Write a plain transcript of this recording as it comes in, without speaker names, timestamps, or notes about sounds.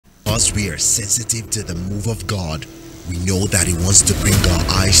because we are sensitive to the move of God, we know that He wants to bring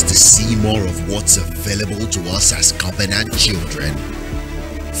our eyes to see more of what's available to us as covenant children.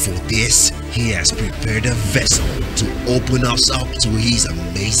 For this, He has prepared a vessel to open us up to His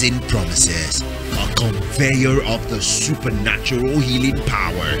amazing promises, a conveyor of the supernatural healing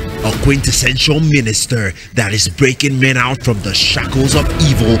power, a quintessential minister that is breaking men out from the shackles of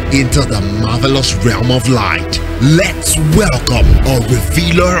evil into the marvelous realm of light. Let's welcome a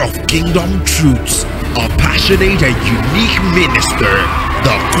revealer of kingdom truths, a passionate and unique minister,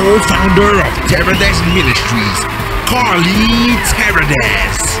 the co-founder of Terradez Ministries,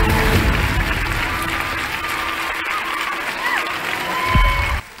 Terradez.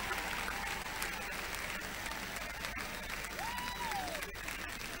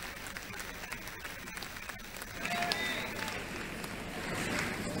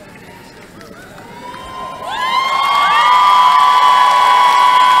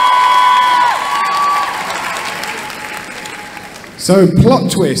 So,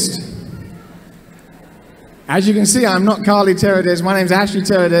 plot twist. As you can see, I'm not Carly Terradez. My name's Ashley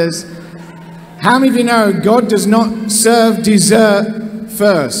Terradez. How many of you know God does not serve dessert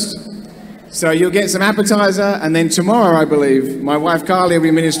first? So you'll get some appetizer, and then tomorrow, I believe, my wife Carly will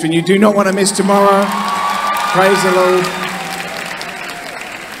be ministering. You do not want to miss tomorrow. Praise the Lord.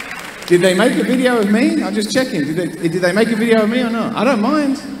 Did they make a video of me? I'm just checking. Did they make a video of me or not? I don't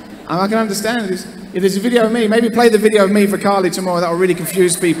mind. I can understand this. If there's a video of me, maybe play the video of me for Carly tomorrow. That will really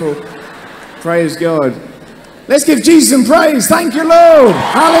confuse people. Praise God. Let's give Jesus some praise. Thank you, Lord.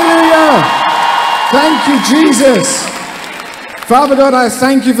 Hallelujah. Thank you, Jesus. Father God, I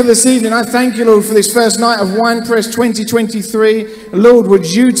thank you for this evening. I thank you, Lord, for this first night of Wine Press 2023. Lord, would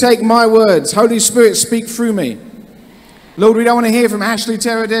you take my words? Holy Spirit, speak through me. Lord, we don't want to hear from Ashley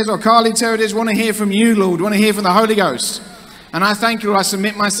Terradez or Carly Terradez. We want to hear from you, Lord. We want to hear from the Holy Ghost. And I thank you, Lord. I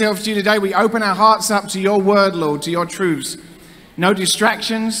submit myself to you today. We open our hearts up to your word, Lord, to your truths. No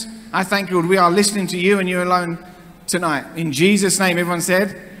distractions. I thank you, Lord. We are listening to you and you alone tonight. In Jesus' name, everyone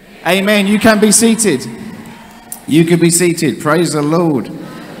said, amen. You can be seated. You can be seated. Praise the Lord.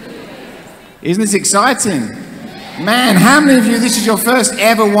 Isn't this exciting? Man, how many of you, this is your first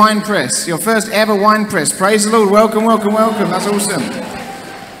ever wine press? Your first ever wine press. Praise the Lord. Welcome, welcome, welcome. That's awesome.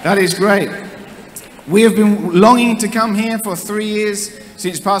 That is great. We have been longing to come here for 3 years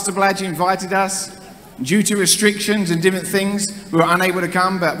since Pastor Bolaji invited us. Due to restrictions and different things, we were unable to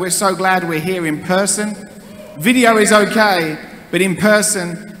come, but we're so glad we're here in person. Video is okay, but in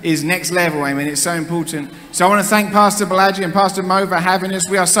person is next level, amen. It's so important. So I want to thank Pastor Bolaji and Pastor Mo for having us.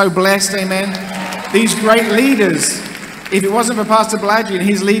 We are so blessed, amen. These great leaders, if it wasn't for Pastor Bolaji and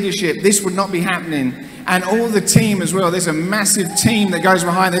his leadership, this would not be happening. And all the team as well. There's a massive team that goes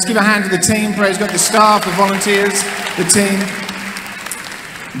behind. Let's give a hand to the team. Praise God, the staff, the volunteers, the team.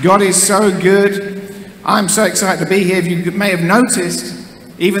 God is so good. I'm so excited to be here. If you may have noticed,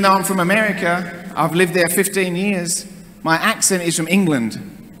 even though I'm from America, I've lived there 15 years, my accent is from England.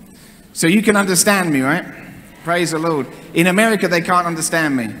 So you can understand me, right? Praise the Lord. In America, they can't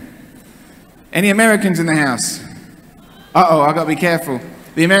understand me. Any Americans in the house? Uh-oh, I've got to be careful.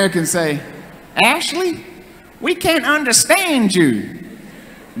 The Americans say, Ashley, we can't understand you.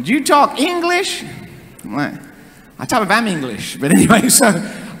 Do you talk English? I tell them I'm English. But anyway, so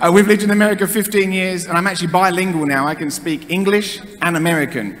we've lived in America 15 years, and I'm actually bilingual now. I can speak English and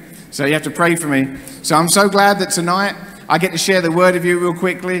American. So you have to pray for me. So I'm so glad that tonight I get to share the word of you real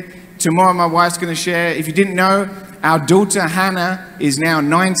quickly. Tomorrow my wife's going to share. If you didn't know, our daughter Hannah is now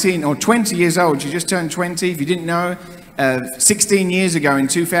 19 or 20 years old. She just turned 20. If you didn't know, 16 years ago in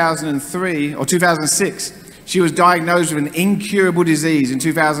 2003 or 2006, she was diagnosed with an incurable disease in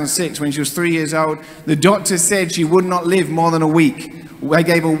 2006 when she was 3 years old. The doctor said she would not live more than a week. They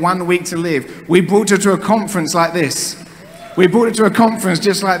gave her 1 week to live. We brought her to a conference like this. We brought her to a conference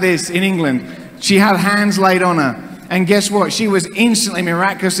just like this in England. She had hands laid on her. And guess what? She was instantly,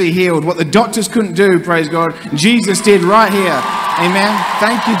 miraculously healed. What the doctors couldn't do, praise God, Jesus did right here. Amen.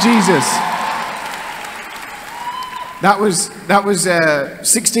 Thank you, Jesus. That was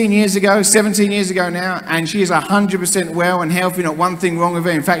 16 years ago, 17 years ago now, and she is 100% well and healthy, not one thing wrong with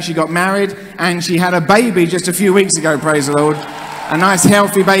her. In fact, she got married, and she had a baby just a few weeks ago, praise the Lord. A nice,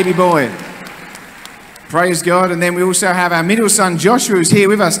 healthy baby boy. Praise God. And then we also have our middle son, Joshua, who's here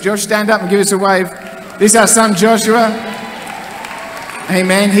with us. Josh, stand up and give us a wave. This is our son, Joshua.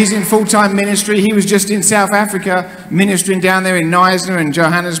 Amen. He's in full-time ministry. He was just in South Africa ministering down there in Knysna and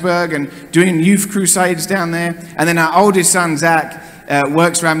Johannesburg and doing youth crusades down there. And then our oldest son, Zach,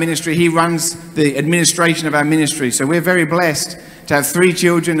 works for our ministry. He runs the administration of our ministry. So we're very blessed to have 3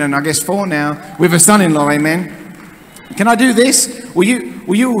 children and I guess 4 now with a son-in-law. Amen. Can I do this? Will you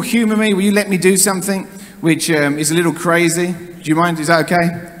will you all humor me? Will you let me do something which is a little crazy? Do you mind? Is that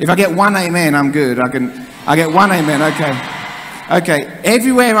okay? If I get one amen, I'm good. I get one amen, okay. Okay,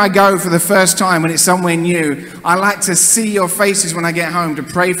 everywhere I go for the first time when it's somewhere new, I like to see your faces when I get home, to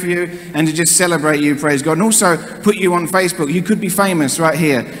pray for you and to just celebrate you, praise God. And also put you on Facebook. You could be famous right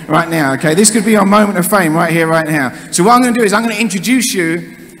here, right now, okay? This could be your moment of fame right here, right now. So what I'm going to do is I'm going to introduce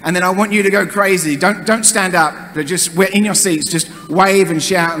you, and then I want you to go crazy. Don't stand up, but just in your seats, just wave and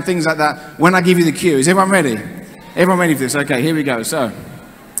shout and things like that when I give you the cue. Is everyone ready? Everyone ready for this? Okay, here we go. So,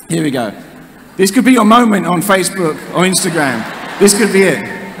 here we go. This could be your moment on Facebook or Instagram. This could be it,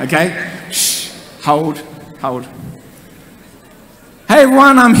 okay? Shh, hold. Hey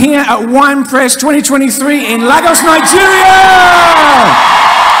everyone, I'm here at Wine Press 2023 in Lagos, Nigeria!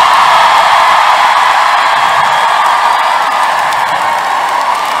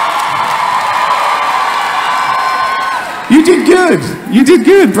 You did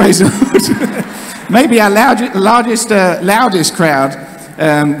good, praise the Lord. Maybe our loudest crowd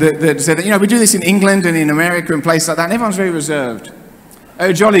that said that, you know, we do this in England and in America and places like that, and everyone's very reserved.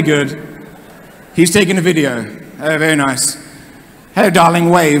 Oh, jolly good. He's taking a video. Oh, very nice. Hello, darling,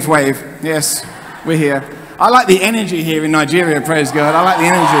 wave. Yes, we're here. I like the energy here in Nigeria, praise God. I like the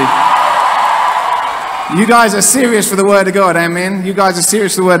energy. You guys are serious for the word of God, amen? You guys are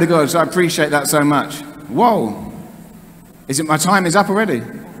serious for the word of God, so I appreciate that so much. Whoa. Is it my time is up already?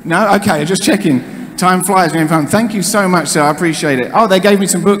 No? Okay, just checking. Time flies when fun. Thank you so much, sir. I appreciate it. Oh, they gave me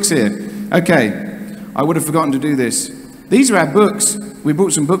some books here. Okay. I would have forgotten to do this. These are our books. We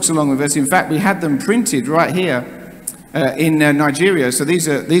brought some books along with us. In fact, we had them printed right here in Nigeria. So these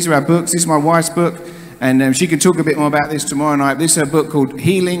are our books. This is my wife's book. And she can talk a bit more about this tomorrow night. This is her book called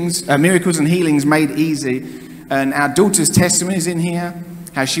Miracles and Healings Made Easy. And our daughter's testimony is in here.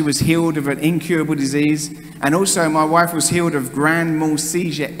 How she was healed of an incurable disease. And also my wife was healed of grand mal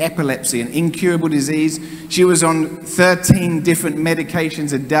seizure epilepsy, an incurable disease. She was on 13 different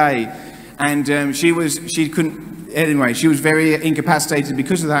medications a day. And she was very incapacitated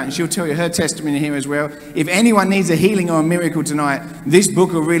because of that. And she'll tell you her testimony here as well. If anyone needs a healing or a miracle tonight, this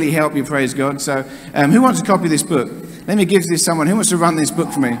book will really help you, praise God. So who wants a copy of this book? Let me give this to someone. Who wants to run this book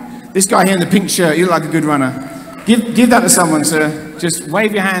for me? This guy here in the pink shirt, you look like a good runner. Give that to someone, sir. Just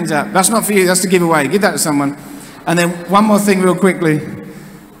wave your hands up. That's not for you, that's to give away. Give that to someone. And then one more thing real quickly.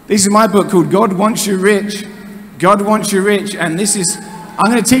 This is my book called God Wants You Rich. God Wants You Rich. And this is, I'm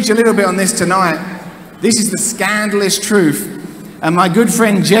going to teach a little bit on this tonight. This is the scandalous truth. And my good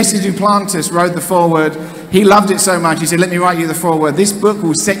friend Jesse Duplantis wrote the foreword. He loved it so much. He said, let me write you the foreword. This book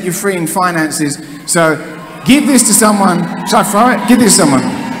will set you free in finances. So give this to someone. Shall I throw it? Give this to someone.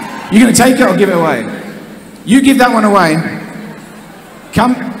 You're going to take it or give it away? You give that one away.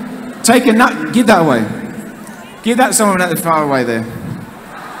 Come, take a nut, give that away. Give that to someone that far away there.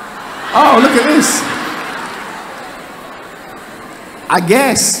 Oh, look at this. I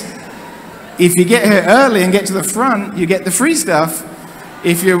guess if you get here early and get to the front, you get the free stuff.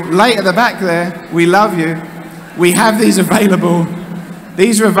 If you're late at the back there, we love you. We have these available.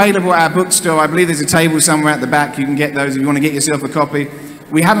 These are available at our bookstore. I believe there's a table somewhere at the back. You can get those if you want to get yourself a copy.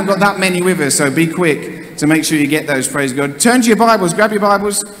 We haven't got that many with us, so be quick to make sure you get those, praise God. Turn to your Bibles, grab your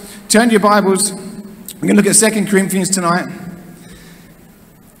Bibles, turn to your Bibles. We're going to look at 2 Corinthians tonight.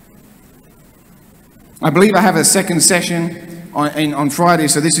 I believe I have a second session on Friday,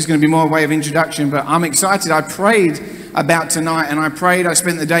 so this is going to be more a way of introduction, but I'm excited. I prayed about tonight, and I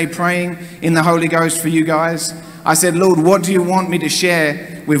spent the day praying in the Holy Ghost for you guys. I said, Lord, what do you want me to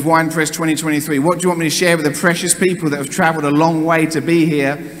share with Wine Press 2023? What do you want me to share with the precious people that have traveled a long way to be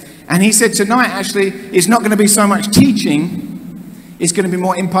here? And he said, tonight, actually, it's not going to be so much teaching, it's going to be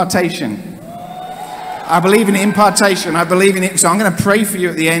more impartation. I believe in impartation. I believe in it. So I'm going to pray for you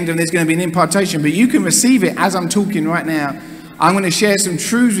at the end, and there's going to be an impartation, but you can receive it as I'm talking right now. I'm going to share some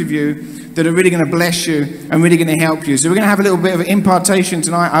truths with you that are really going to bless you and really going to help you. So we're going to have a little bit of impartation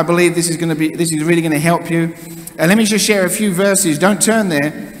tonight. I believe this is really going to help you. And let me just share a few verses. Don't turn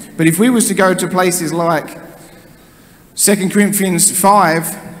there. But if we was to go to places like 2 Corinthians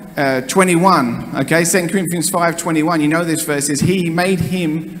 5:21, okay, 2 Corinthians 5:21, you know this verse says, He made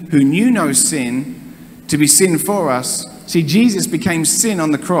him who knew no sin to be sin for us. See, Jesus became sin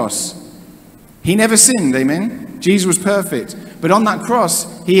on the cross. He never sinned, amen? Jesus was perfect. But on that cross,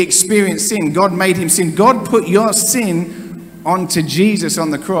 he experienced sin. God made him sin. God put your sin onto Jesus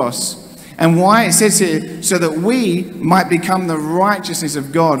on the cross. And why? It says here, so that we might become the righteousness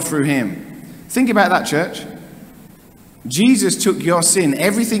of God through him. Think about that, church. Jesus took your sin,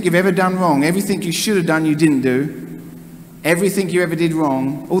 everything you've ever done wrong, everything you should have done you didn't do, everything you ever did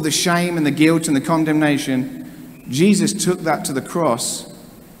wrong, all the shame and the guilt and the condemnation, Jesus took that to the cross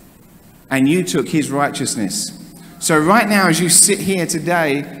and you took his righteousness. So right now, as you sit here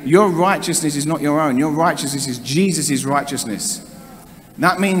today, your righteousness is not your own. Your righteousness is Jesus' righteousness.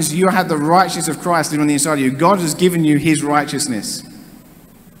 That means you have the righteousness of Christ living on the inside of you. God has given you his righteousness.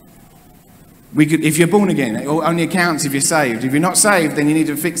 If you're born again, it only counts if you're saved. If you're not saved, then you need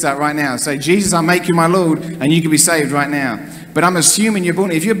to fix that right now. Say, Jesus, I make you my Lord, and you can be saved right now. But I'm assuming you're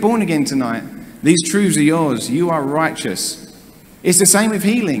born. If you're born again tonight, these truths are yours. You are righteous. It's the same with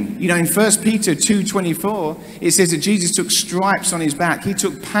healing. You know, in 1 Peter 2:24, it says that Jesus took stripes on his back. He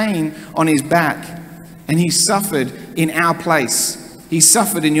took pain on his back, and he suffered in our place. He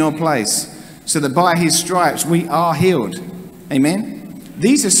suffered in your place, so that by his stripes we are healed. Amen?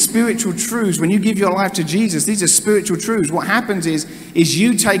 These are spiritual truths. When you give your life to Jesus, these are spiritual truths. What happens is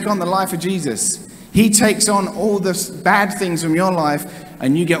you take on the life of Jesus. He takes on all the bad things from your life,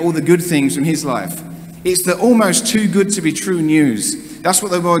 and you get all the good things from his life. It's the almost too good to be true news. That's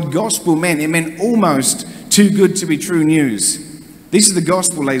what the word gospel meant. It meant almost too good to be true news. This is the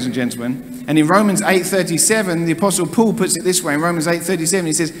gospel, ladies and gentlemen. And in Romans 8:37, the Apostle Paul puts it this way. In Romans 8:37,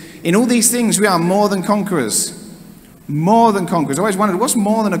 he says, in all these things we are more than conquerors. More than conquerors. I always wondered, what's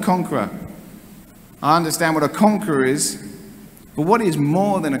more than a conqueror? I understand what a conqueror is, but what is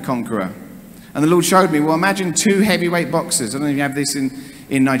more than a conqueror? And the Lord showed me, well, imagine two heavyweight boxers. I don't know if you have this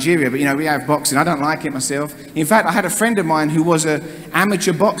in Nigeria, but you know, we have boxing. I don't like it myself. In fact, I had a friend of mine who was an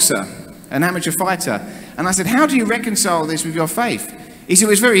amateur boxer, an amateur fighter. And I said, how do you reconcile this with your faith? He said,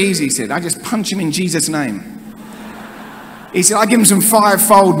 well, it's very easy. He said, I just punch him in Jesus' name. He said, I give him some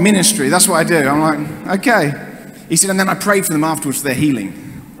fivefold ministry. That's what I do. I'm like, okay. He said, and then I pray for them afterwards for their healing.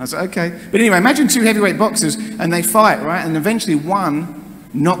 I said, okay. But anyway, imagine two heavyweight boxers and they fight, right? And eventually one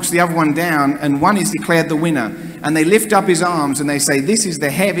knocks the other one down, and one is declared the winner. And they lift up his arms and they say, this is the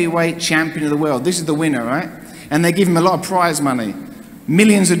heavyweight champion of the world. This is the winner, right? And they give him a lot of prize money.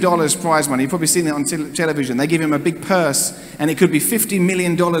 Millions of dollars prize money. You've probably seen it on television. They give him a big purse, and it could be $50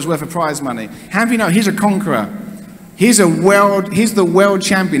 million worth of prize money. How do you know? He's a conqueror. He's the world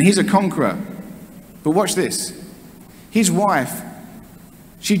champion. He's a conqueror. But watch this. His wife,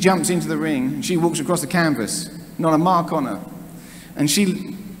 she jumps into the ring, and she walks across the canvas. Not a mark on her. And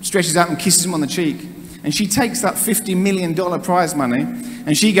she stretches out and kisses him on the cheek. And she takes that $50 million prize money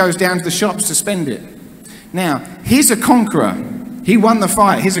and she goes down to the shops to spend it. Now, he's a conqueror. He won the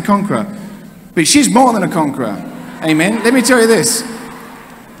fight. He's a conqueror. But she's more than a conqueror. Amen. Let me tell you this.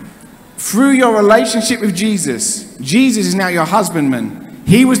 Through your relationship with Jesus, Jesus is now your husbandman.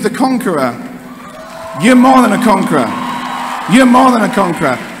 He was the conqueror. You're more than a conqueror. You're more than a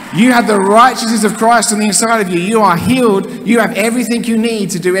conqueror. You have the righteousness of Christ on the inside of you. You are healed. You have everything you need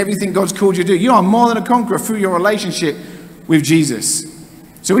to do everything God's called you to do. You are more than a conqueror through your relationship with Jesus.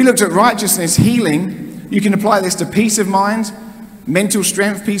 So we looked at righteousness, healing. You can apply this to peace of mind, mental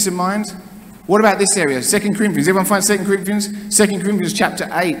strength, peace of mind. What about this area? 2 Corinthians. Everyone find 2 Corinthians? 2 Corinthians chapter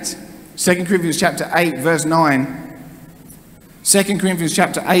 8. 2 Corinthians chapter 8, verse 9. 2 Corinthians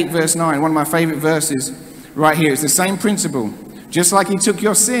chapter 8, verse 9. One of my favorite verses right here. It's the same principle. Just like he took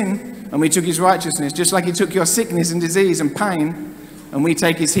your sin and we took his righteousness, just like he took your sickness and disease and pain and we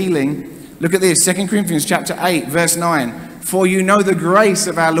take his healing. Look at this, 2 Corinthians chapter 8, verse 9. For you know the grace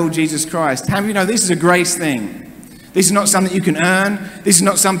of our Lord Jesus Christ. How do you know this is a grace thing? This is not something you can earn. This is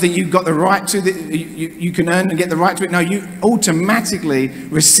not something you've got the right to. You can earn and get the right to it. No, you automatically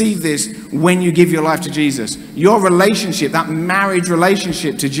receive this when you give your life to Jesus. Your relationship, that marriage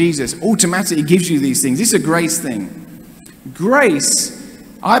relationship to Jesus, automatically gives you these things. This is a grace thing. Grace,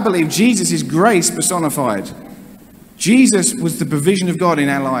 I believe Jesus is grace personified. Jesus was the provision of God in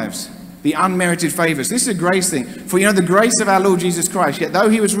our lives, the unmerited favors. This is a grace thing. For you know the grace of our Lord Jesus Christ, yet though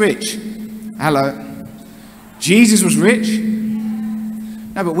he was rich, Jesus was rich.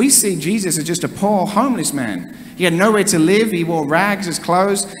 No, but we see Jesus as just a poor homeless man. He had nowhere to live, he wore rags as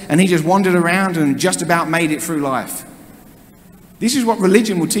clothes, and he just wandered around and just about made it through life. This is what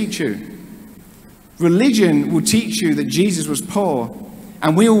religion will teach you. Religion will teach you that Jesus was poor,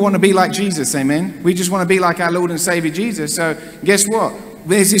 and we all want to be like Jesus, amen? We just want to be like our Lord and Savior Jesus. So guess what?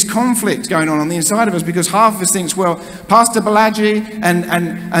 There's this conflict going on the inside of us because half of us thinks, well, Pastor Bolaji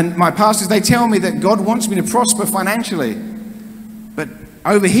and my pastors, they tell me that God wants me to prosper financially. But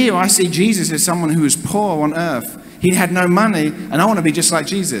over here, I see Jesus as someone who was poor on earth. He had no money, and I want to be just like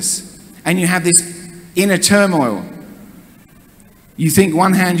Jesus. And you have this inner turmoil. You think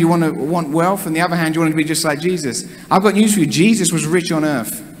one hand you want wealth, and the other hand you want to be just like Jesus. I've got news for you. Jesus was rich on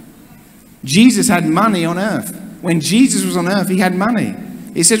earth. Jesus had money on earth. When Jesus was on earth, he had money.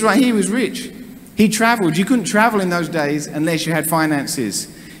 It says right here he was rich. He traveled. You couldn't travel in those days unless you had finances.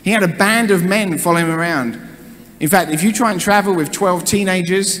 He had a band of men following him around. In fact, if you try and travel with 12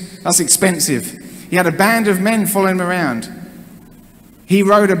 teenagers, that's expensive. He had a band of men following him around. He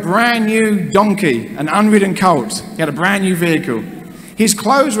rode a brand new donkey, an unridden colt. He had a brand new vehicle. His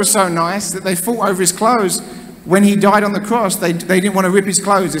clothes were so nice that they fought over his clothes. When he died on the cross, they didn't want to rip his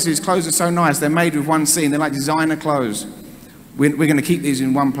clothes. They said his clothes are so nice. They're made with one seam. They're like designer clothes. We're going to keep these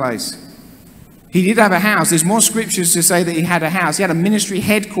in one place. He did have a house. There's more scriptures to say that he had a house. He had a ministry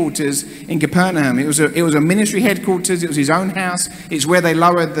headquarters in Capernaum. It was a ministry headquarters. It was his own house. It's where they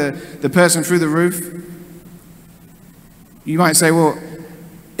lowered the person through the roof. You might say, well,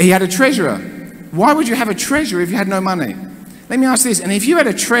 he had a treasurer. Why would you have a treasurer if you had no money? Let me ask this. And if you had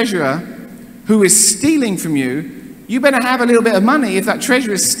a treasurer who is stealing from you, you better have a little bit of money if that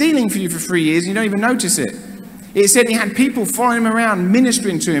treasurer is stealing from you for 3 years and you don't even notice it. It said he had people following him around,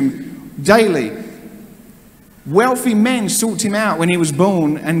 ministering to him daily. Wealthy men sought him out when he was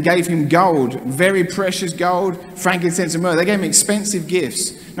born and gave him gold, very precious gold, frankincense and myrrh. They gave him expensive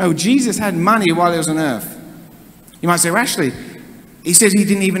gifts. No, Jesus had money while he was on earth. You might say, well, actually, he says he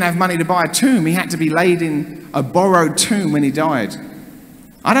didn't even have money to buy a tomb. He had to be laid in a borrowed tomb when he died.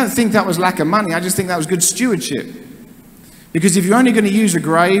 I don't think that was lack of money. I just think that was good stewardship. Because if you're only going to use a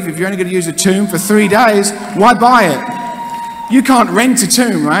grave, if you're only going to use a tomb for 3 days, why buy it? You can't rent a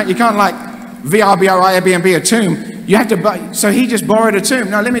tomb, right? You can't like VRBO, Airbnb a tomb. You have to buy. So he just borrowed a tomb.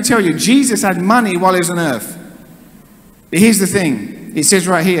 Now let me tell you, Jesus had money while he was on earth. But here's the thing. It says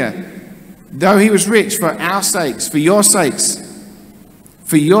right here, though he was rich for our sakes, for your sakes,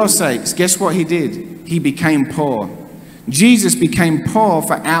 guess what he did? He became poor. Jesus became poor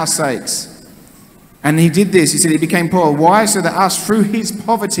for our sakes. And he did this. He said he became poor. Why? So that us, through his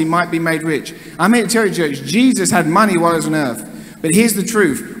poverty, might be made rich. I'm here to tell you, church, Jesus had money while he was on earth. But here's the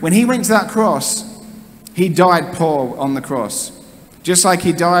truth. When he went to that cross, he died poor on the cross. Just like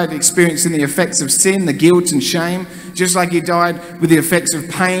he died experiencing the effects of sin, the guilt and shame. Just like he died with the effects of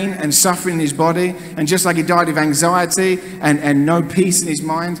pain and suffering in his body. And just like he died with anxiety and no peace in his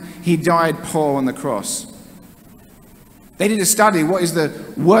mind, he died poor on the cross. They did a study, what is the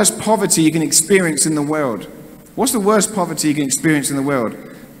worst poverty you can experience in the world? What's the worst poverty you can experience in the world?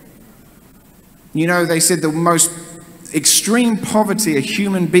 You know, they said the most extreme poverty a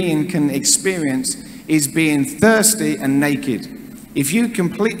human being can experience is being thirsty and naked. If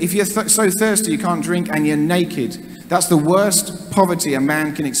you're so thirsty you can't drink and you're naked, that's the worst poverty a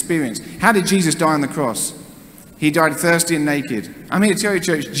man can experience. How did Jesus die on the cross? He died thirsty and naked. I'm here to tell you,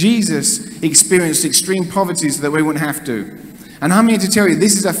 church, Jesus experienced extreme poverty so that we wouldn't have to. And I'm here to tell you,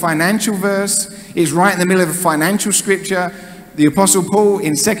 this is a financial verse. It's right in the middle of a financial scripture. The Apostle Paul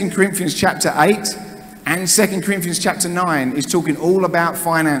in 2 Corinthians chapter 8 and 2 Corinthians chapter 9 is talking all about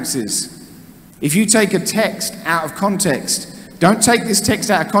finances. If you take a text out of context, don't take this text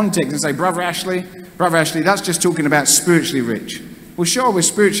out of context and say, Brother Ashley, that's just talking about spiritually rich. Well, sure, we're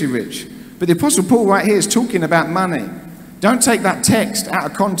spiritually rich. But the Apostle Paul right here is talking about money. Don't take that text out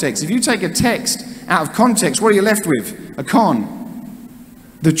of context. If you take a text out of context, what are you left with? A con.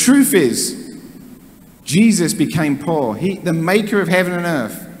 The truth is, Jesus became poor. The maker of heaven and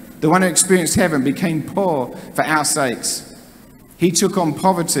earth, the one who experienced heaven, became poor for our sakes. He took on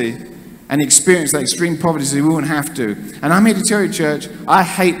poverty and experienced that extreme poverty so we wouldn't have to. And I'm here to tell you, church, I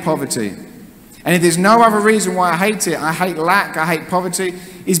hate poverty. And if there's no other reason why I hate it, I hate lack, I hate poverty,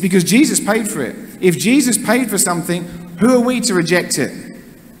 is because Jesus paid for it. If Jesus paid for something, who are we to reject it?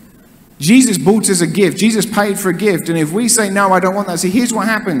 Jesus bought us a gift. Jesus paid for a gift. And if we say, no, I don't want that, see, here's what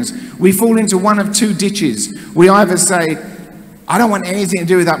happens. We fall into one of two ditches. We either say, I don't want anything to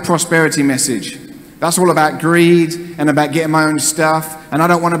do with that prosperity message. That's all about greed and about getting my own stuff. And I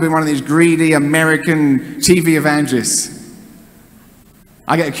don't want to be one of these greedy American TV evangelists.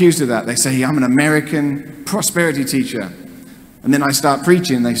 I get accused of that. They say, I'm an American prosperity teacher. And then I start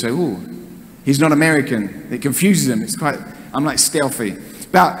preaching. They say, oh, he's not American. It confuses them. I'm like stealthy.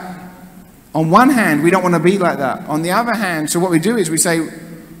 But on one hand, we don't want to be like that. On the other hand, so what we do is we say,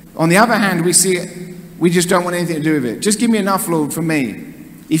 on the other hand, we see it, we just don't want anything to do with it. Just give me enough, Lord, for me.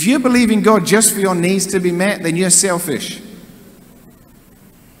 If you're believing God just for your needs to be met, then you're selfish.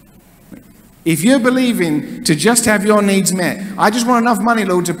 If you're believing to just have your needs met, I just want enough money,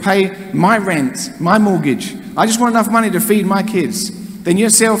 Lord, to pay my rent, my mortgage. I just want enough money to feed my kids. Then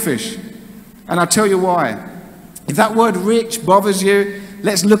you're selfish. And I'll tell you why. If that word rich bothers you,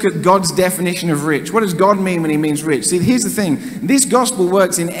 let's look at God's definition of rich. What does God mean when he means rich? See, here's the thing. This gospel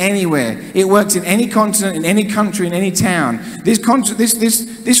works in anywhere. It works in any continent, in any country, in any town. This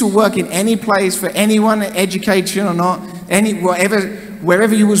will work in any place for anyone, education or not,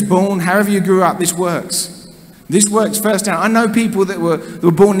 wherever you was born, however you grew up, this works. This works first down. I know people that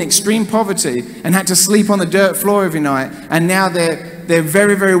were born in extreme poverty and had to sleep on the dirt floor every night, and now they're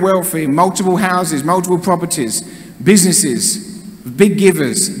very, very wealthy, multiple houses, multiple properties, businesses, big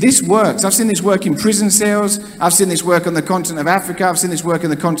givers. This works. I've seen this work in prison cells. I've seen this work on the continent of Africa. I've seen this work on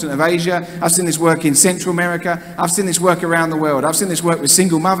the continent of Asia. I've seen this work in Central America. I've seen this work around the world. I've seen this work with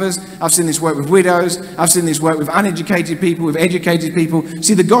single mothers. I've seen this work with widows. I've seen this work with uneducated people, with educated people.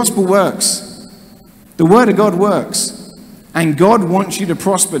 See, the gospel works. The word of God works. And God wants you to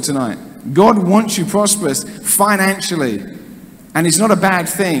prosper tonight. God wants you prosperous financially. And it's not a bad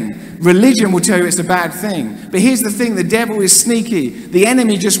thing. Religion will tell you it's a bad thing. But here's the thing, the devil is sneaky. The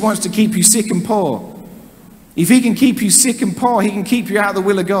enemy just wants to keep you sick and poor. If he can keep you sick and poor, he can keep you out of the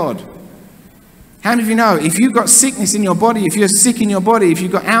will of God. How many of you know, if you've got sickness in your body, if you're sick in your body, if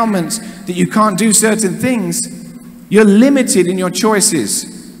you've got ailments that you can't do certain things, you're limited in your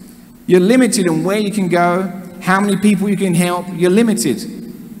choices. You're limited in where you can go, how many people you can help. You're limited.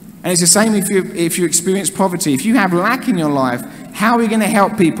 And it's the same if you experience poverty. If you have lack in your life, how are you going to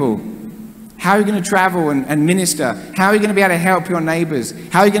help people? How are you going to travel and minister? How are you going to be able to help your neighbors?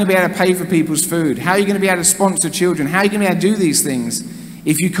 How are you going to be able to pay for people's food? How are you going to be able to sponsor children? How are you going to be able to do these things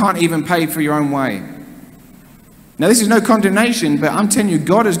if you can't even pay for your own way? Now, this is no condemnation, but I'm telling you,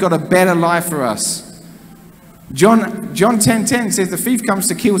 God has got a better life for us. John 10:10 says the thief comes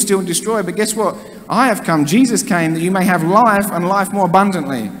to kill, steal, and destroy. But guess what? I have come, Jesus came, that you may have life and life more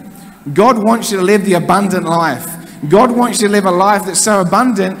abundantly. God wants you to live the abundant life. God wants you to live a life that's so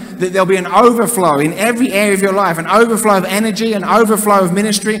abundant that there'll be an overflow in every area of your life, an overflow of energy, an overflow of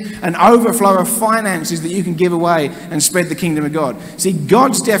ministry, an overflow of finances that you can give away and spread the kingdom of God. See,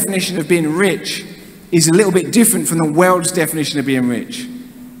 God's definition of being rich is a little bit different from the world's definition of being rich.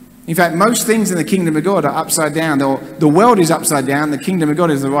 In fact, most things in the kingdom of God are upside down. The world is upside down. The kingdom of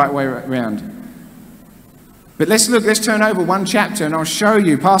God is the right way around. But let's turn over one chapter and I'll show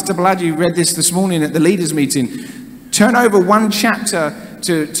you. Pastor Bolaji read this morning at the leaders meeting. Turn over one chapter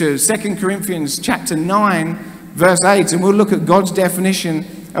to 2 Corinthians chapter 9, verse 8, and we'll look at God's definition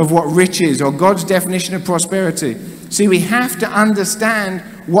of what rich is, or God's definition of prosperity. See, we have to understand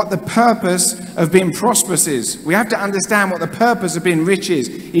what the purpose of being prosperous is. We have to understand what the purpose of being rich is.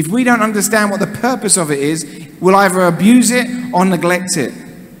 If we don't understand what the purpose of it is, we'll either abuse it or neglect it.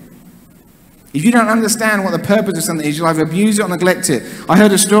 If you don't understand what the purpose of something is, you'll either abuse it or neglect it. I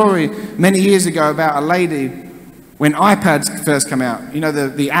heard a story many years ago about a lady when iPads first came out. You know,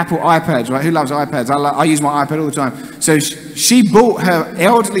 the Apple iPads, right? Who loves iPads? I use my iPad all the time. So she bought her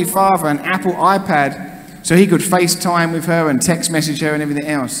elderly father an Apple iPad so he could FaceTime with her and text message her and everything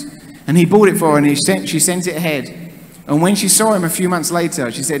else. And he bought it for her and she sent it ahead. And when she saw him a few months later,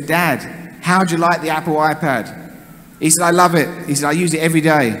 she said, "Dad, how'd you like the Apple iPad?" He said, "I love it." He said, "I use it every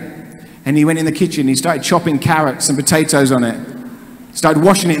day." And he went in the kitchen, he started chopping carrots and potatoes on it. Started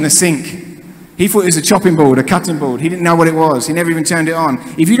washing it in the sink. He thought it was a chopping board, a cutting board. He didn't know what it was. He never even turned it on.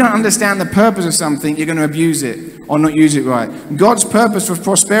 If you don't understand the purpose of something, you're going to abuse it or not use it right. God's purpose for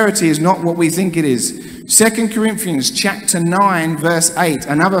prosperity is not what we think it is. 2 Corinthians chapter 9, verse 8,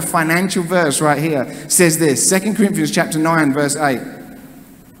 another financial verse right here, says this. 2 Corinthians chapter 9, verse 8.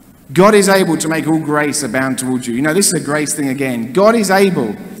 God is able to make all grace abound towards you. You know, this is a grace thing again. God is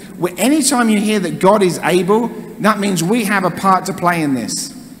able. Anytime you hear that God is able, that means we have a part to play in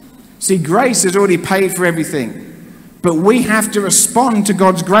this. See, grace has already paid for everything, but we have to respond to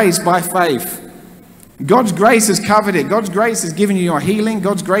God's grace by faith. God's grace has covered it. God's grace has given you your healing.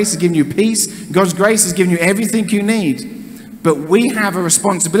 God's grace has given you peace. God's grace has given you everything you need. But we have a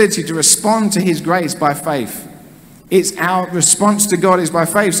responsibility to respond to his grace by faith. It's our response to God is by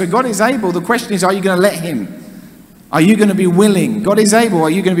faith. So God is able. The question is, are you going to let him? Are you going to be willing? God is able.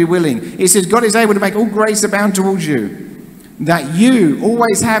 Are you going to be willing? It says God is able to make all grace abound towards you, that you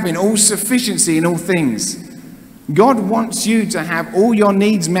always have in all sufficiency in all things. God wants you to have all your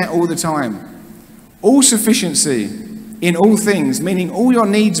needs met all the time. All sufficiency in all things, meaning all your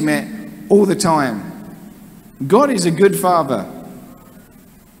needs met all the time. God is a good father,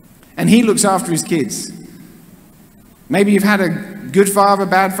 and he looks after his kids. Maybe you've had a good father,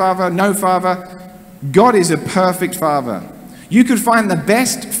 bad father, no father. God is a perfect father. You could find the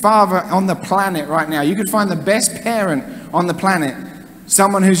best father on the planet right now. You could find the best parent on the planet.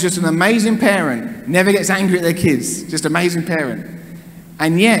 Someone who's just an amazing parent, never gets angry at their kids, just amazing parent.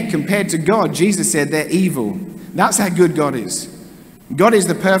 And yet, compared to God, Jesus said they're evil. That's how good God is. God is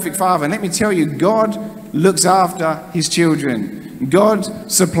the perfect father. And let me tell you, God looks after his children.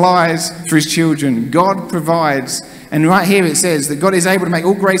 God supplies for his children. God provides. And right here it says that God is able to make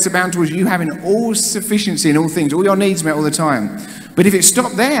all grace abound towards you, having all sufficiency in all things, all your needs met all the time. But if it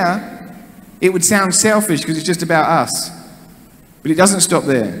stopped there, It would sound selfish because it's just about us. But it doesn't stop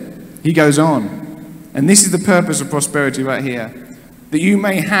there. He goes on. And this is the purpose of prosperity right here. That you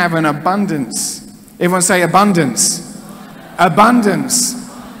may have an abundance. Everyone say abundance. Abundance.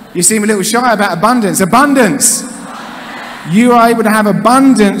 You seem a little shy about abundance. Abundance. You are able to have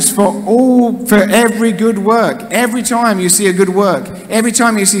abundance for every good work. Every time you see a good work, every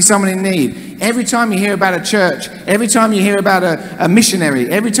time you see someone in need, every time you hear about a church, every time you hear about a missionary,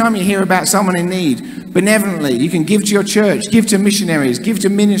 every time you hear about someone in need, benevolently, you can give to your church, give to missionaries, give to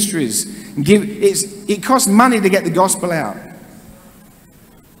ministries. It costs money to get the gospel out.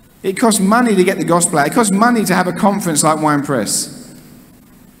 It costs money to get the gospel out. It costs money to have a conference like Wine Press.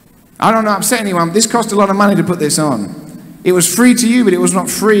 I don't want to upset anyone, but this cost a lot of money to put this on. It was free to you, but it was not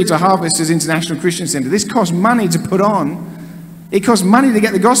free to Harvesters International Christian Center. This costs money to put on. It costs money to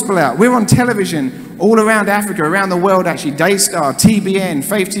get the gospel out. We're on television all around Africa, around the world actually. Daystar, TBN,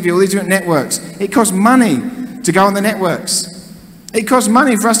 FreeTV, all these different networks. It costs money to go on the networks. It costs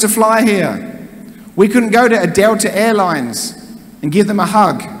money for us to fly here. We couldn't go to a Delta Airlines and give them a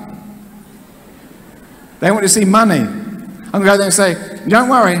hug. They want to see money. I'm going to go there and say, don't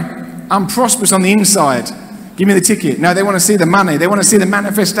worry, I'm prosperous on the inside. Give me the ticket. No, they want to see the money. They want to see the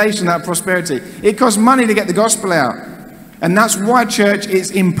manifestation of that prosperity. It costs money to get the gospel out. And that's why, church,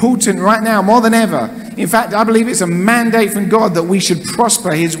 it's important right now more than ever. In fact, I believe it's a mandate from God that we should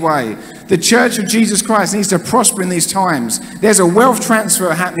prosper His way. The church of Jesus Christ needs to prosper in these times. There's a wealth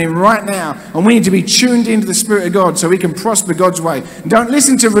transfer happening right now, and we need to be tuned into the Spirit of God so we can prosper God's way. Don't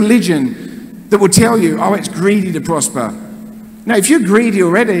listen to religion that will tell you, oh, it's greedy to prosper. No, if you're greedy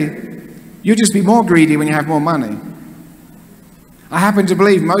already, you'll just be more greedy when you have more money. I happen to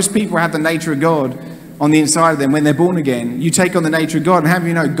believe most people have the nature of God on the inside of them when they're born again. You take on the nature of God, and have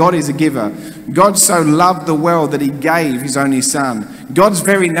you know, God is a giver. God so loved the world that He gave His only Son. God's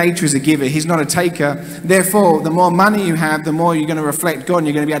very nature is a giver. He's not a taker. Therefore, the more money you have, the more you're going to reflect God, and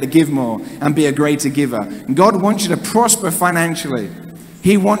you're going to be able to give more and be a greater giver. And God wants you to prosper financially.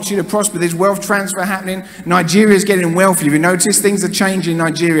 He wants you to prosper. There's wealth transfer happening. Nigeria is getting wealthy. If you notice, things are changing in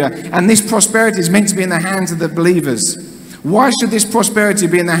Nigeria. And this prosperity is meant to be in the hands of the believers. Why should this prosperity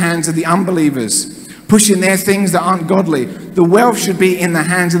be in the hands of the unbelievers, pushing their things that aren't godly? The wealth should be in the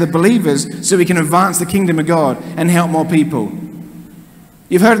hands of the believers so we can advance the kingdom of God and help more people.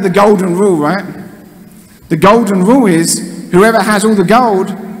 You've heard of the golden rule, right? The golden rule is whoever has all the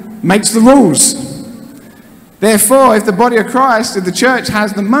gold makes the rules. Therefore, if the body of Christ, if the church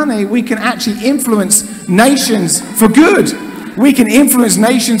has the money, we can actually influence nations for good. We can influence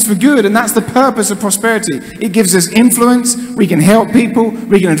nations for good, and that's the purpose of prosperity. It gives us influence, we can help people,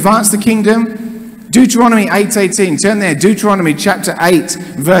 we can advance the kingdom. Deuteronomy 8:18, turn there, Deuteronomy chapter 8,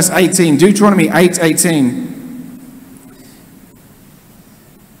 verse 18. Deuteronomy 8:18.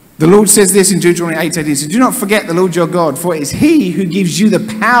 The Lord says this in Deuteronomy 8:18. He says, do not forget the Lord your God, for it is He who gives you the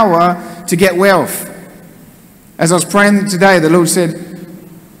power to get wealth. As I was praying today, the Lord said,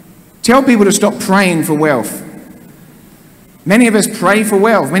 tell people to stop praying for wealth. Many of us pray for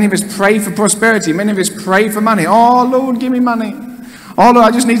wealth. Many of us pray for prosperity. Many of us pray for money. Oh, Lord, give me money. Oh, Lord, I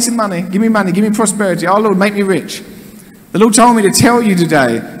just need some money. Give me money. Give me prosperity. Oh, Lord, make me rich. The Lord told me to tell you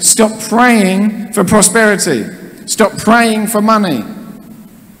today, stop praying for prosperity. Stop praying for money.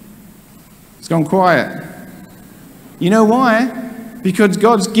 It's gone quiet. You know why? Because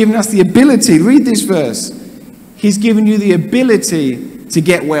God's given us the ability. Read this verse. He's given you the ability to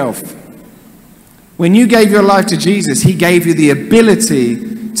get wealth. When you gave your life to Jesus, He gave you the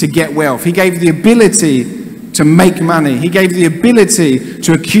ability to get wealth. He gave you the ability to make money. He gave you the ability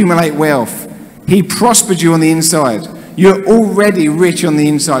to accumulate wealth. He prospered you on the inside. You're already rich on the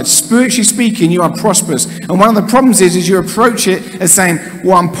inside. Spiritually speaking, you are prosperous. And one of the problems is you approach it as saying,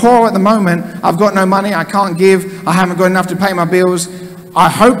 well, I'm poor at the moment. I've got no money. I can't give. I haven't got enough to pay my bills. I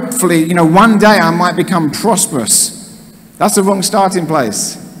hopefully, one day I might become prosperous. That's the wrong starting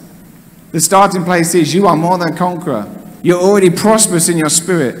place. The starting place is you are more than a conqueror. You're already prosperous in your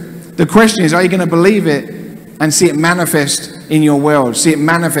spirit. The question is, are you going to believe it and see it manifest in your world? See it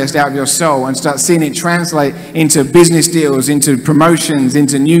manifest out of your soul and start seeing it translate into business deals, into promotions,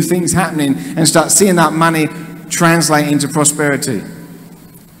 into new things happening, and start seeing that money translate into prosperity.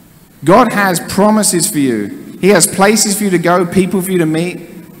 God has promises for you. He has places for you to go, people for you to meet,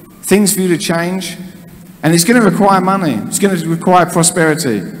 things for you to change. And it's going to require money. It's going to require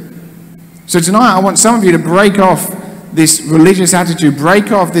prosperity. So tonight I want some of you to break off this religious attitude,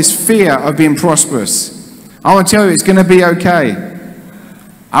 break off this fear of being prosperous. I want to tell you it's going to be okay.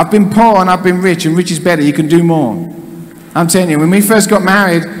 I've been poor and I've been rich, and rich is better. You can do more. I'm telling you, when we first got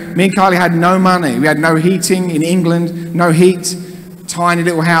married, me and Kylie had no money. We had no heating in England, no heat. tiny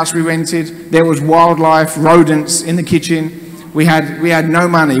little house we rented. There was wildlife, rodents in the kitchen. We had no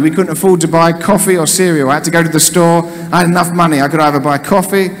money. We couldn't afford to buy coffee or cereal. I had to go to the store. I had enough money. I could either buy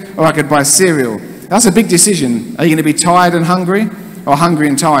coffee or I could buy cereal. That's a big decision. Are you going to be tired and hungry, or hungry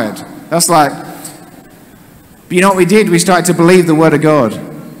and tired? That's like, but you know what we did? We started to believe the word of God.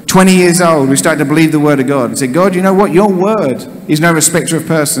 20 years old, we started to believe the word of God. And said, God, you know what? Your word is no respecter of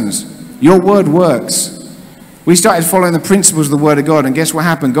persons. Your word works. We started following the principles of the word of God, and guess what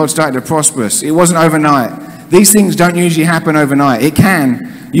happened? God started to prosper us. It wasn't overnight. These things don't usually happen overnight. It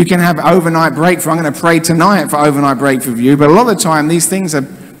can. You can have overnight breakthrough. I'm going to pray tonight for overnight breakthrough for you. But a lot of the time, these things are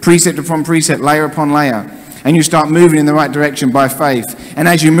precept upon precept, layer upon layer. And you start moving in the right direction by faith. And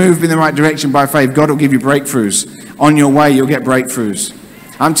as you move in the right direction by faith, God will give you breakthroughs. On your way, you'll get breakthroughs.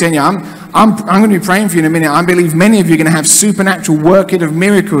 I'm telling you, I'm going to be praying for you in a minute. I believe many of you are going to have supernatural working of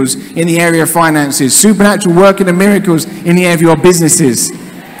miracles in the area of finances. Supernatural working of miracles in the area of your businesses.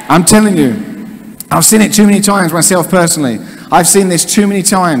 I'm telling you. I've seen it too many times myself personally. I've seen this too many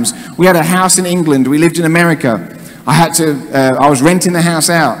times. We had a house in England. We lived in America. I was renting the house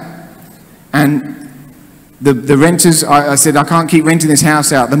out. And the renters, I said, I can't keep renting this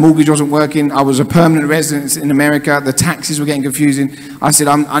house out. The mortgage wasn't working. I was a permanent resident in America. The taxes were getting confusing. I said,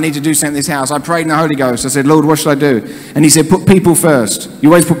 I need to do something in this house. I prayed in the Holy Ghost. I said, Lord, what should I do? And he said, put people first. You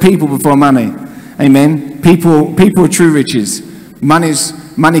always put people before money. Amen. People are true riches.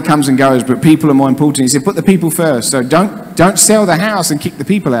 Money comes and goes, but people are more important. He said, put the people first. So don't sell the house and kick the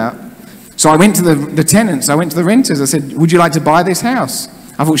people out. So I went to the tenants. I went to the renters. I said, would you like to buy this house?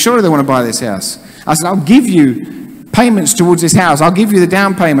 I thought, surely they want to buy this house. I said, I'll give you payments towards this house. I'll give you the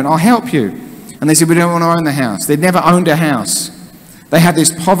down payment. I'll help you. And they said, we don't want to own the house. They'd never owned a house. They had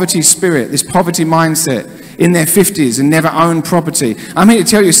this poverty spirit, this poverty mindset in their 50s and never owned property. I'm here to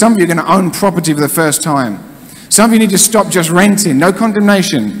tell you, some of you are going to own property for the first time. Some of you need to stop just renting. No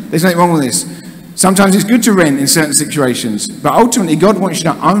condemnation. There's nothing wrong with this. Sometimes it's good to rent in certain situations. But ultimately, God wants you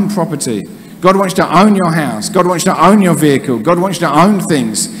to own property. God wants you to own your house. God wants you to own your vehicle. God wants you to own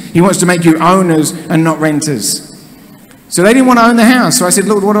things. He wants to make you owners and not renters. So they didn't want to own the house. So I said,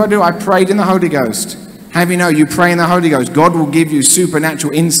 Lord, what do? I prayed in the Holy Ghost. Have you know, you pray in the Holy Ghost. God will give you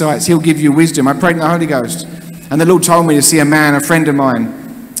supernatural insights. He'll give you wisdom. I prayed in the Holy Ghost. And the Lord told me to see a man, a friend of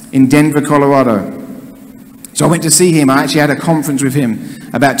mine, in Denver, Colorado. So I went to see him. I actually had a conference with him.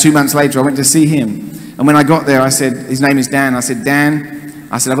 About 2 months later, I went to see him. And when I got there, I said, his name is Dan. I said, Dan,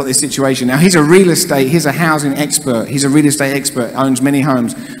 I've got this situation. Now, he's a housing expert. He's a real estate expert, owns many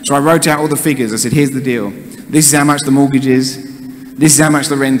homes. So I wrote out all the figures. I said, here's the deal. This is how much the mortgage is. This is how much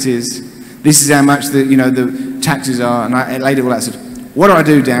the rent is. This is how much the taxes are. And I laid it all out. I said, what do I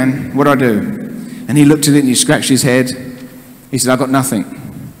do, Dan? What do I do? And he looked at it and he scratched his head. He said, I've got nothing.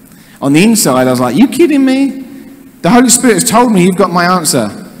 On the inside, I was like, you kidding me? The Holy Spirit has told me you've got my answer.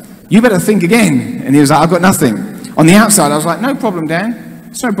 You better think again. And he was like, I've got nothing. On the outside, I was like, no problem, Dan.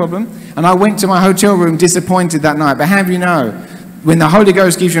 It's no problem. And I went to my hotel room disappointed that night. But have you know, when the Holy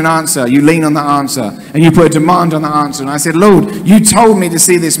Ghost gives you an answer, you lean on the answer and you put a demand on the answer. And I said, Lord, you told me to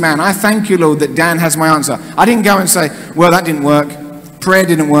see this man. I thank you, Lord, that Dan has my answer. I didn't go and say, well, that didn't work. Prayer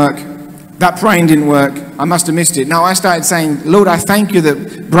didn't work. That praying didn't work. I must have missed it. No, I started saying, Lord, I thank you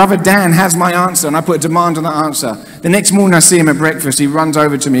that Brother Dan has my answer. And I put a demand on the answer. The next morning I see him at breakfast. He runs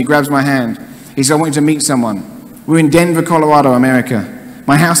over to me. He grabs my hand. He said, I want you to meet someone. We're in Denver, Colorado, America.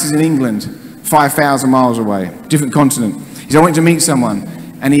 My house is in England, 5,000 miles away, different continent. He said, I want you to meet someone.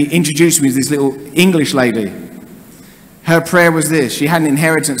 And he introduced me to this little English lady. Her prayer was this. She had an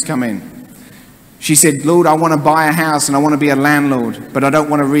inheritance come in. She said, Lord, I want to buy a house and I want to be a landlord, but I don't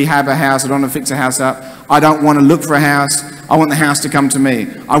want to rehab a house. I don't want to fix a house up. I don't want to look for a house. I want the house to come to me.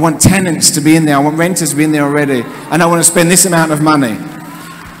 I want tenants to be in there. I want renters to be in there already. And I want to spend this amount of money.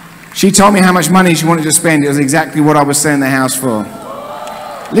 She told me how much money she wanted to spend. It was exactly what I was selling the house for.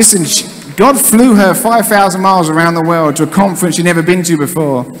 Listen, God flew her 5,000 miles around the world to a conference she'd never been to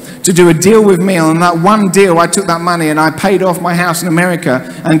before to do a deal with me. On that one deal, I took that money and I paid off my house in America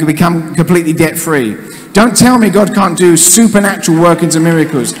and could become completely debt-free. Don't tell me God can't do supernatural workings and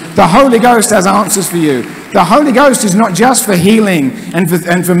miracles. The Holy Ghost has answers for you. The Holy Ghost is not just for healing and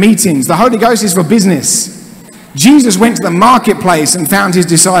for meetings. The Holy Ghost is for business. Jesus went to the marketplace and found his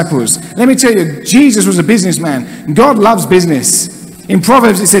disciples. Let me tell you, Jesus was a businessman. God loves business. In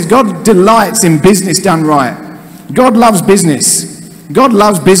Proverbs it says God delights in business done right. God loves business. God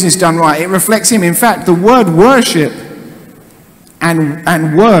loves business done right. It reflects him. In fact, the word worship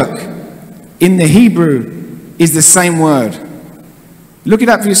and work in the Hebrew is the same word. Look it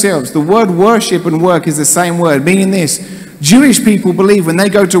up for yourselves. The word worship and work is the same word, meaning this. Jewish people believe when they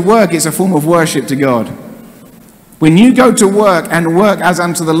go to work, it's a form of worship to God. When you go to work and work as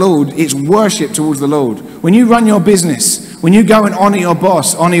unto the Lord, it's worship towards the Lord. When you run your business, when you go and honor your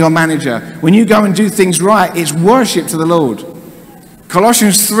boss, honor your manager, when you go and do things right, it's worship to the Lord.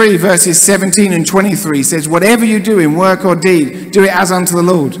 Colossians 3 verses 17 and 23 says, whatever you do in work or deed, do it as unto the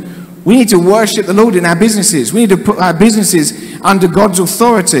Lord. We need to worship the Lord in our businesses. We need to put our businesses under God's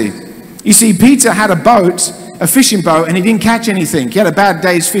authority. You see, Peter had a boat, a fishing boat, and he didn't catch anything. He had a bad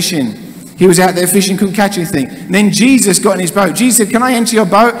day's fishing. He was out there fishing, couldn't catch anything. And then Jesus got in his boat. Jesus said, can I enter your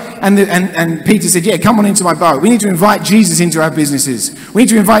boat? And Peter said, yeah, come on into my boat. We need to invite Jesus into our businesses. We need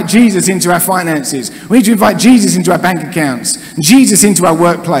to invite Jesus into our finances. We need to invite Jesus into our bank accounts. Jesus into our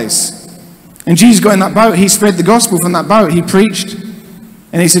workplace. And Jesus got in that boat. He spread the gospel from that boat. He preached.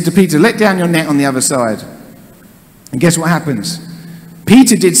 And he said to Peter, let down your net on the other side. And guess what happens?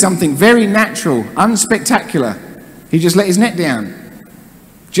 Peter did something very natural, unspectacular. He just let his net down.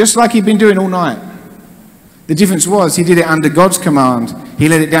 Just like he'd been doing all night. The difference was he did it under God's command. He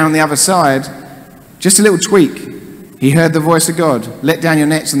let it down on the other side. Just a little tweak. He heard the voice of God. Let down your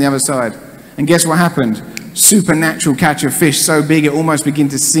nets on the other side. And guess what happened? Supernatural catch of fish so big it almost began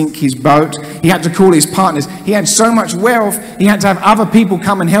to sink his boat. He had to call his partners. He had so much wealth, he had to have other people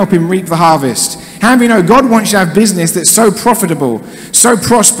come and help him reap the harvest. How many know God wants you to have business that's so profitable, so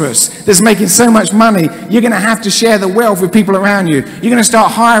prosperous, that's making so much money, you're going to have to share the wealth with people around you. You're going to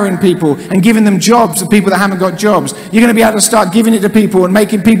start hiring people and giving them jobs to people that haven't got jobs. You're going to be able to start giving it to people and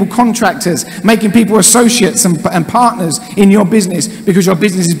making people contractors, making people associates and partners in your business because your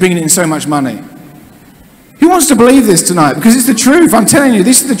business is bringing in so much money. Who wants to believe this tonight? Because it's the truth. I'm telling you,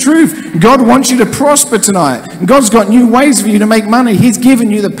 this is the truth. God wants you to prosper tonight. And God's got new ways for you to make money. He's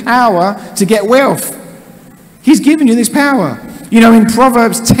given you the power to get wealth. He's given you this power. You know, in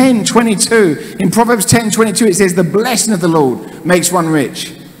Proverbs 10:22, it says, the blessing of the Lord makes one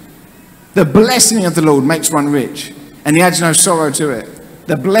rich. The blessing of the Lord makes one rich. And he adds no sorrow to it.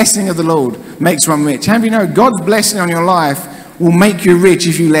 The blessing of the Lord makes one rich. How do you know God's blessing on your life will make you rich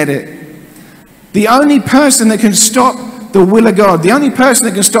if you let it? The only person that can stop the will of God, the only person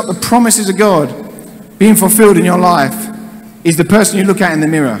that can stop the promises of God being fulfilled in your life is the person you look at in the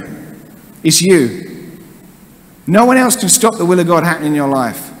mirror. It's you. No one else can stop the will of God happening in your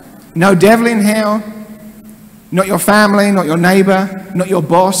life. No devil in hell, not your family, not your neighbor, not your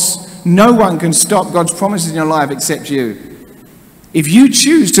boss. No one can stop God's promises in your life except you. If you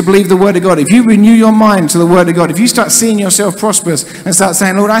choose to believe the word of God, if you renew your mind to the word of God, if you start seeing yourself prosperous and start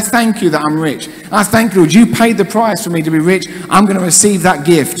saying, Lord, I thank you that I'm rich. I thank you, Lord, you paid the price for me to be rich. I'm going to receive that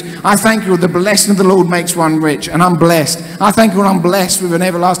gift. I thank you, Lord, the blessing of the Lord makes one rich, and I'm blessed. I thank you, Lord, I'm blessed with an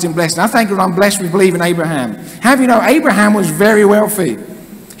everlasting blessing. I thank you, Lord, I'm blessed with believing Abraham. Have you know, Abraham was very wealthy.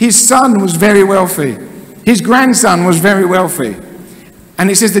 His son was very wealthy. His grandson was very wealthy.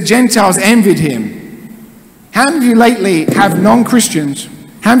 And it says the Gentiles envied him. How many of you lately have non-Christians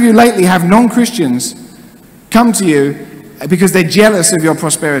come to you because they're jealous of your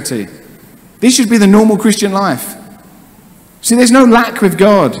prosperity? This should be the normal Christian life. See, there's no lack with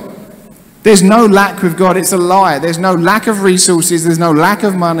God. There's no lack with God. It's a lie. There's no lack of resources. There's no lack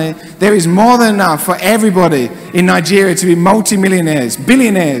of money. There is more than enough for everybody in Nigeria to be multi-millionaires,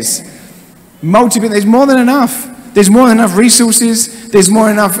 billionaires. There's more than enough. There's more than enough resources. There's more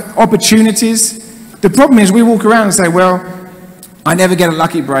than enough opportunities. The problem is we walk around and say, well, I never get a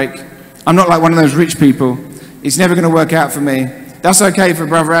lucky break. I'm not like one of those rich people. It's never going to work out for me. That's okay for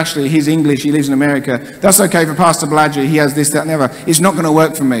Brother Ashley. He's English. He lives in America. That's okay for Pastor Bolaji. He has this, that, and the other. It's not going to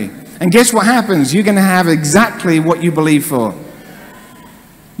work for me. And guess what happens? You're going to have exactly what you believe for.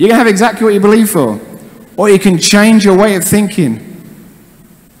 You're going to have exactly what you believe for. Or you can change your way of thinking.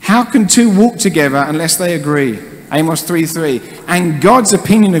 How can two walk together unless they agree? Amos 3:3. And God's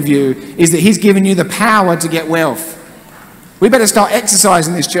opinion of you is that he's given you the power to get wealth. We better start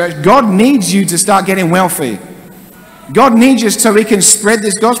exercising this, church. God needs you to start getting wealthy. God needs you so he can spread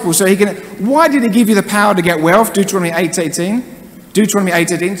this gospel. So he can. Why did he give you the power to get wealth? Deuteronomy 8:18. Deuteronomy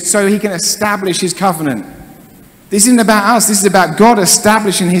 8:18. So he can establish his covenant. This isn't about us. This is about God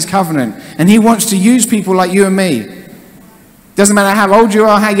establishing his covenant. And he wants to use people like you and me. Doesn't matter how old you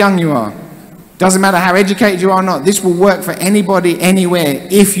are, how young you are. Doesn't matter how educated you are or not. This will work for anybody, anywhere,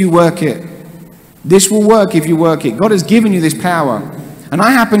 if you work it. This will work if you work it. God has given you this power. And I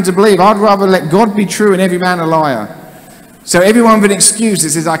happen to believe I'd rather let God be true and every man a liar. So everyone with an excuse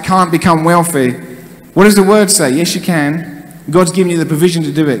that says, I can't become wealthy. What does the word say? Yes, you can. God's given you the provision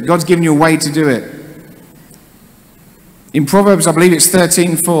to do it. God's given you a way to do it. In Proverbs, I believe it's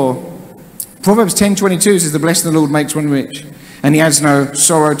 13:4. Proverbs 10:22 says, the blessing of the Lord makes one rich, and he adds no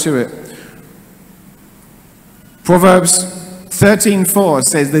sorrow to it. Proverbs 13:4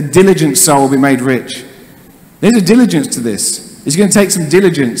 says, the diligent soul will be made rich. There's a diligence to this. It's going to take some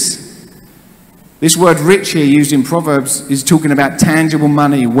diligence. This word rich here used in Proverbs is talking about tangible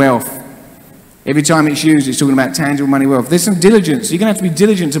money, wealth. Every time it's used, it's talking about tangible money, wealth. There's some diligence. You're going to have to be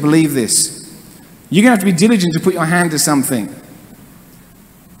diligent to believe this. You're going to have to be diligent to put your hand to something.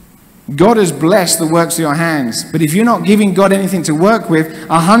 God has blessed the works of your hands. But if you're not giving God anything to work with,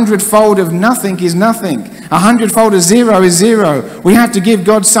 100-fold of nothing is nothing. 100-fold of zero is zero. We have to give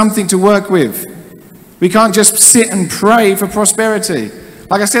God something to work with. We can't just sit and pray for prosperity.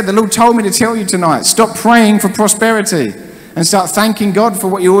 Like I said, the Lord told me to tell you tonight, stop praying for prosperity and start thanking God for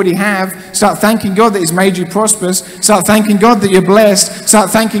what you already have. Start thanking God that He's made you prosperous. Start thanking God that you're blessed. Start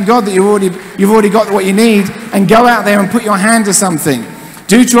thanking God that you've already got what you need, and go out there and put your hand to something.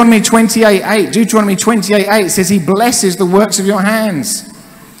 Deuteronomy 28:8 says He blesses the works of your hands.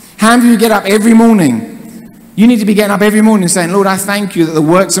 How many of you get up every morning? You need to be getting up every morning saying, Lord, I thank you that the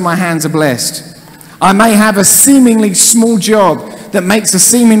works of my hands are blessed. I may have a seemingly small job that makes a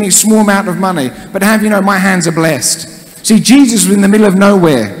seemingly small amount of money, but how do you know my hands are blessed? See, Jesus was in the middle of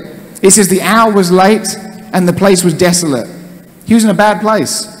nowhere. It says the hour was late and the place was desolate. He was in a bad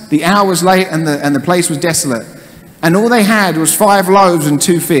place. The hour was late and the place was desolate. And all they had was 5 loaves and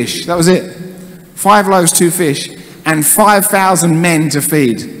 2 fish. That was it. 5 loaves, 2 fish, and 5,000 men to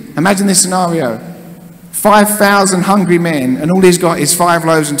feed. Imagine this scenario. 5,000 hungry men, and all he's got is 5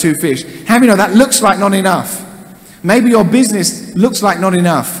 loaves and 2 fish. How do you know that looks like not enough? Maybe your business looks like not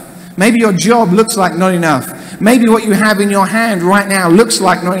enough. Maybe your job looks like not enough. Maybe what you have in your hand right now looks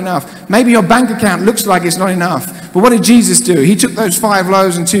like not enough. Maybe your bank account looks like it's not enough. But what did Jesus do? He took those 5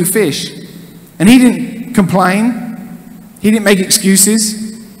 loaves and 2 fish, and He didn't complain. He didn't make excuses.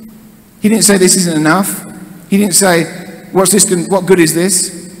 He didn't say this isn't enough. He didn't say, what good is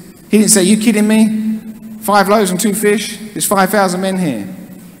this? He didn't say, you kidding me? 5 loaves and 2 fish? There's 5,000 men here.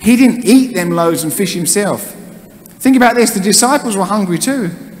 He didn't eat them loaves and fish Himself. Think about this. The disciples were hungry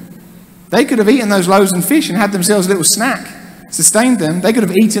too. They could have eaten those loaves and fish and had themselves a little snack, sustained them. They could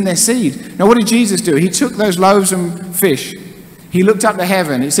have eaten their seed. Now what did Jesus do? He took those loaves and fish. He looked up to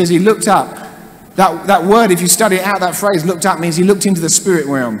heaven. It says He looked up. That word, if you study it out, that phrase, looked up, means He looked into the spirit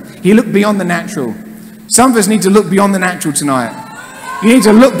realm. He looked beyond the natural. Some of us need to look beyond the natural tonight. You need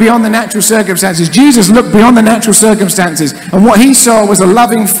to look beyond the natural circumstances. Jesus looked beyond the natural circumstances. And what He saw was a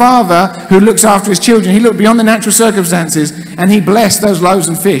loving Father who looks after His children. He looked beyond the natural circumstances and He blessed those loaves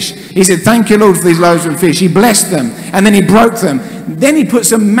and fish. He said, thank you, Lord, for these loaves and fish. He blessed them and then He broke them. Then He put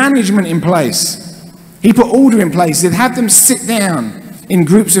some management in place. He put order in place. He said, have them sit down in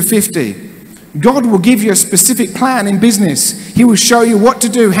groups of 50. God will give you a specific plan in business. He will show you what to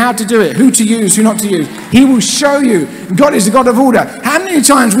do, how to do it, who to use, who not to use. He will show you. God is the God of order. How many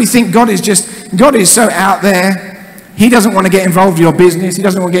times we think God is so out there. He doesn't want to get involved in your business. He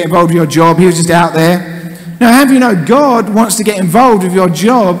doesn't want to get involved in your job. He was just out there. Now, have you know, God wants to get involved with your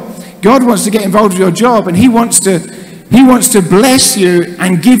job. God wants to get involved with your job, and He wants to bless you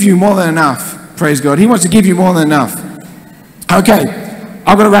and give you more than enough. Praise God. He wants to give you more than enough. Okay.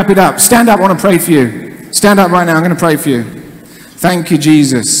 I've got to wrap it up. Stand up. I want to pray for you. Stand up right now. I'm going to pray for you. Thank you,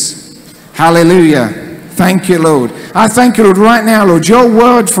 Jesus. Hallelujah. Thank you, Lord. I thank you, Lord, right now, Lord. Your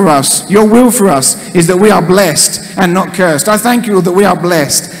word for us, your will for us is that we are blessed and not cursed. I thank you, Lord, that we are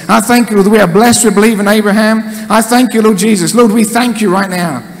blessed. I thank you, Lord, that we are blessed with believing Abraham. I thank you, Lord Jesus. Lord, we thank you right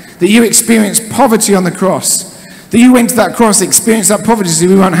now that you experienced poverty on the cross. That you went to that cross, experienced that poverty so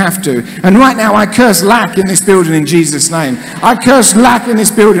we won't have to. And right now I curse lack in this building in Jesus' name. I curse lack in this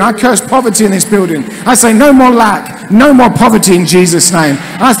building. I curse poverty in this building. I say no more lack, no more poverty in Jesus' name.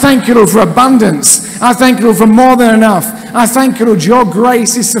 I thank you, Lord, for abundance. I thank you, Lord, for more than enough. I thank you, Lord, your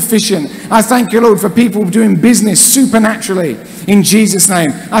grace is sufficient. I thank you, Lord, for people doing business supernaturally in Jesus'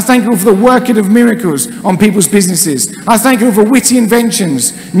 name. I thank you, Lord, for the working of miracles on people's businesses. I thank you, Lord, for witty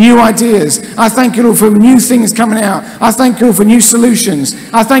inventions, new ideas. I thank you, Lord, for new things coming out. I thank you, Lord, for new solutions.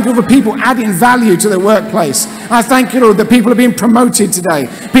 I thank you, Lord, for people adding value to their workplace. I thank you, Lord, that people are being promoted today.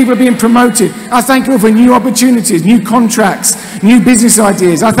 People are being promoted. I thank you, Lord, for new opportunities, new contracts, new business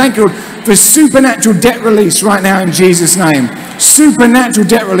ideas. I thank you, Lord, for supernatural debt release right now in Jesus' name. Supernatural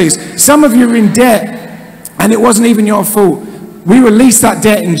debt release. Some of you are in debt and it wasn't even your fault. We release that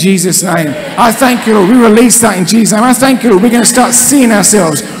debt in Jesus' name. I thank you, Lord. We release that in Jesus' name. I thank you, Lord. We're going to start seeing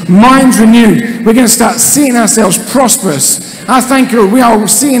ourselves minds renewed. We're going to start seeing ourselves prosperous. I thank you, Lord. We are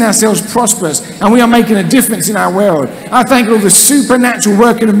seeing ourselves prosperous and we are making a difference in our world. I thank you, Lord, for supernatural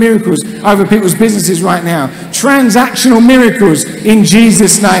working of miracles over people's businesses right now. Transactional miracles in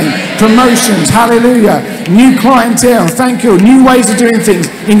Jesus' name. Promotions. Hallelujah. New clientele. Thank you. New ways of doing things.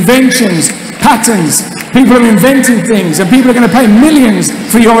 Inventions. Patterns. People are inventing things and people are going to pay millions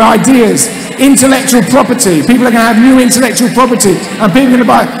for your ideas intellectual property. People are going to have new intellectual property. And people are going to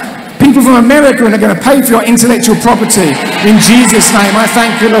buy. People from America are going to pay for your intellectual property. In Jesus' name, I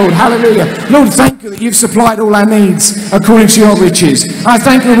thank you, Lord. Hallelujah. Lord, thank you that you've supplied all our needs according to your riches. I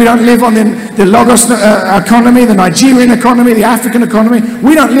thank you we don't live on the Lagos economy, the Nigerian economy, the African economy.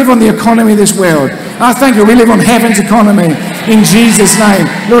 We don't live on the economy of this world. I thank you we live on heaven's economy. In Jesus' name.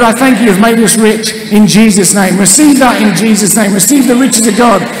 Lord, I thank you you've made us rich. In Jesus' name. Receive that in Jesus' name. Receive the riches of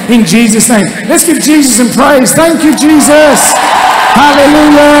God in Jesus' name. Let's give Jesus some praise. Thank you, Jesus.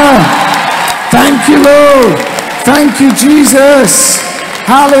 Hallelujah. Thank you, Lord. Thank you, Jesus.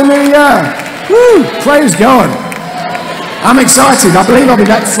 Hallelujah. Woo. Praise God. I'm excited. I believe I'll be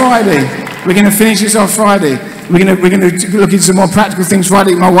back Friday. We're going to finish this on Friday. We're going to look into some more practical things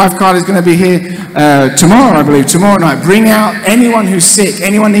Friday. My wife Carly's going to be here tomorrow, I believe, tomorrow night. Bring out anyone who's sick.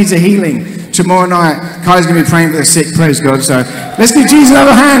 Anyone needs a healing. Tomorrow night, Carly's going to be praying for the sick. Praise God. So let's give Jesus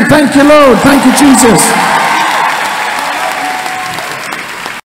another hand. Thank you, Lord. Thank you, Jesus.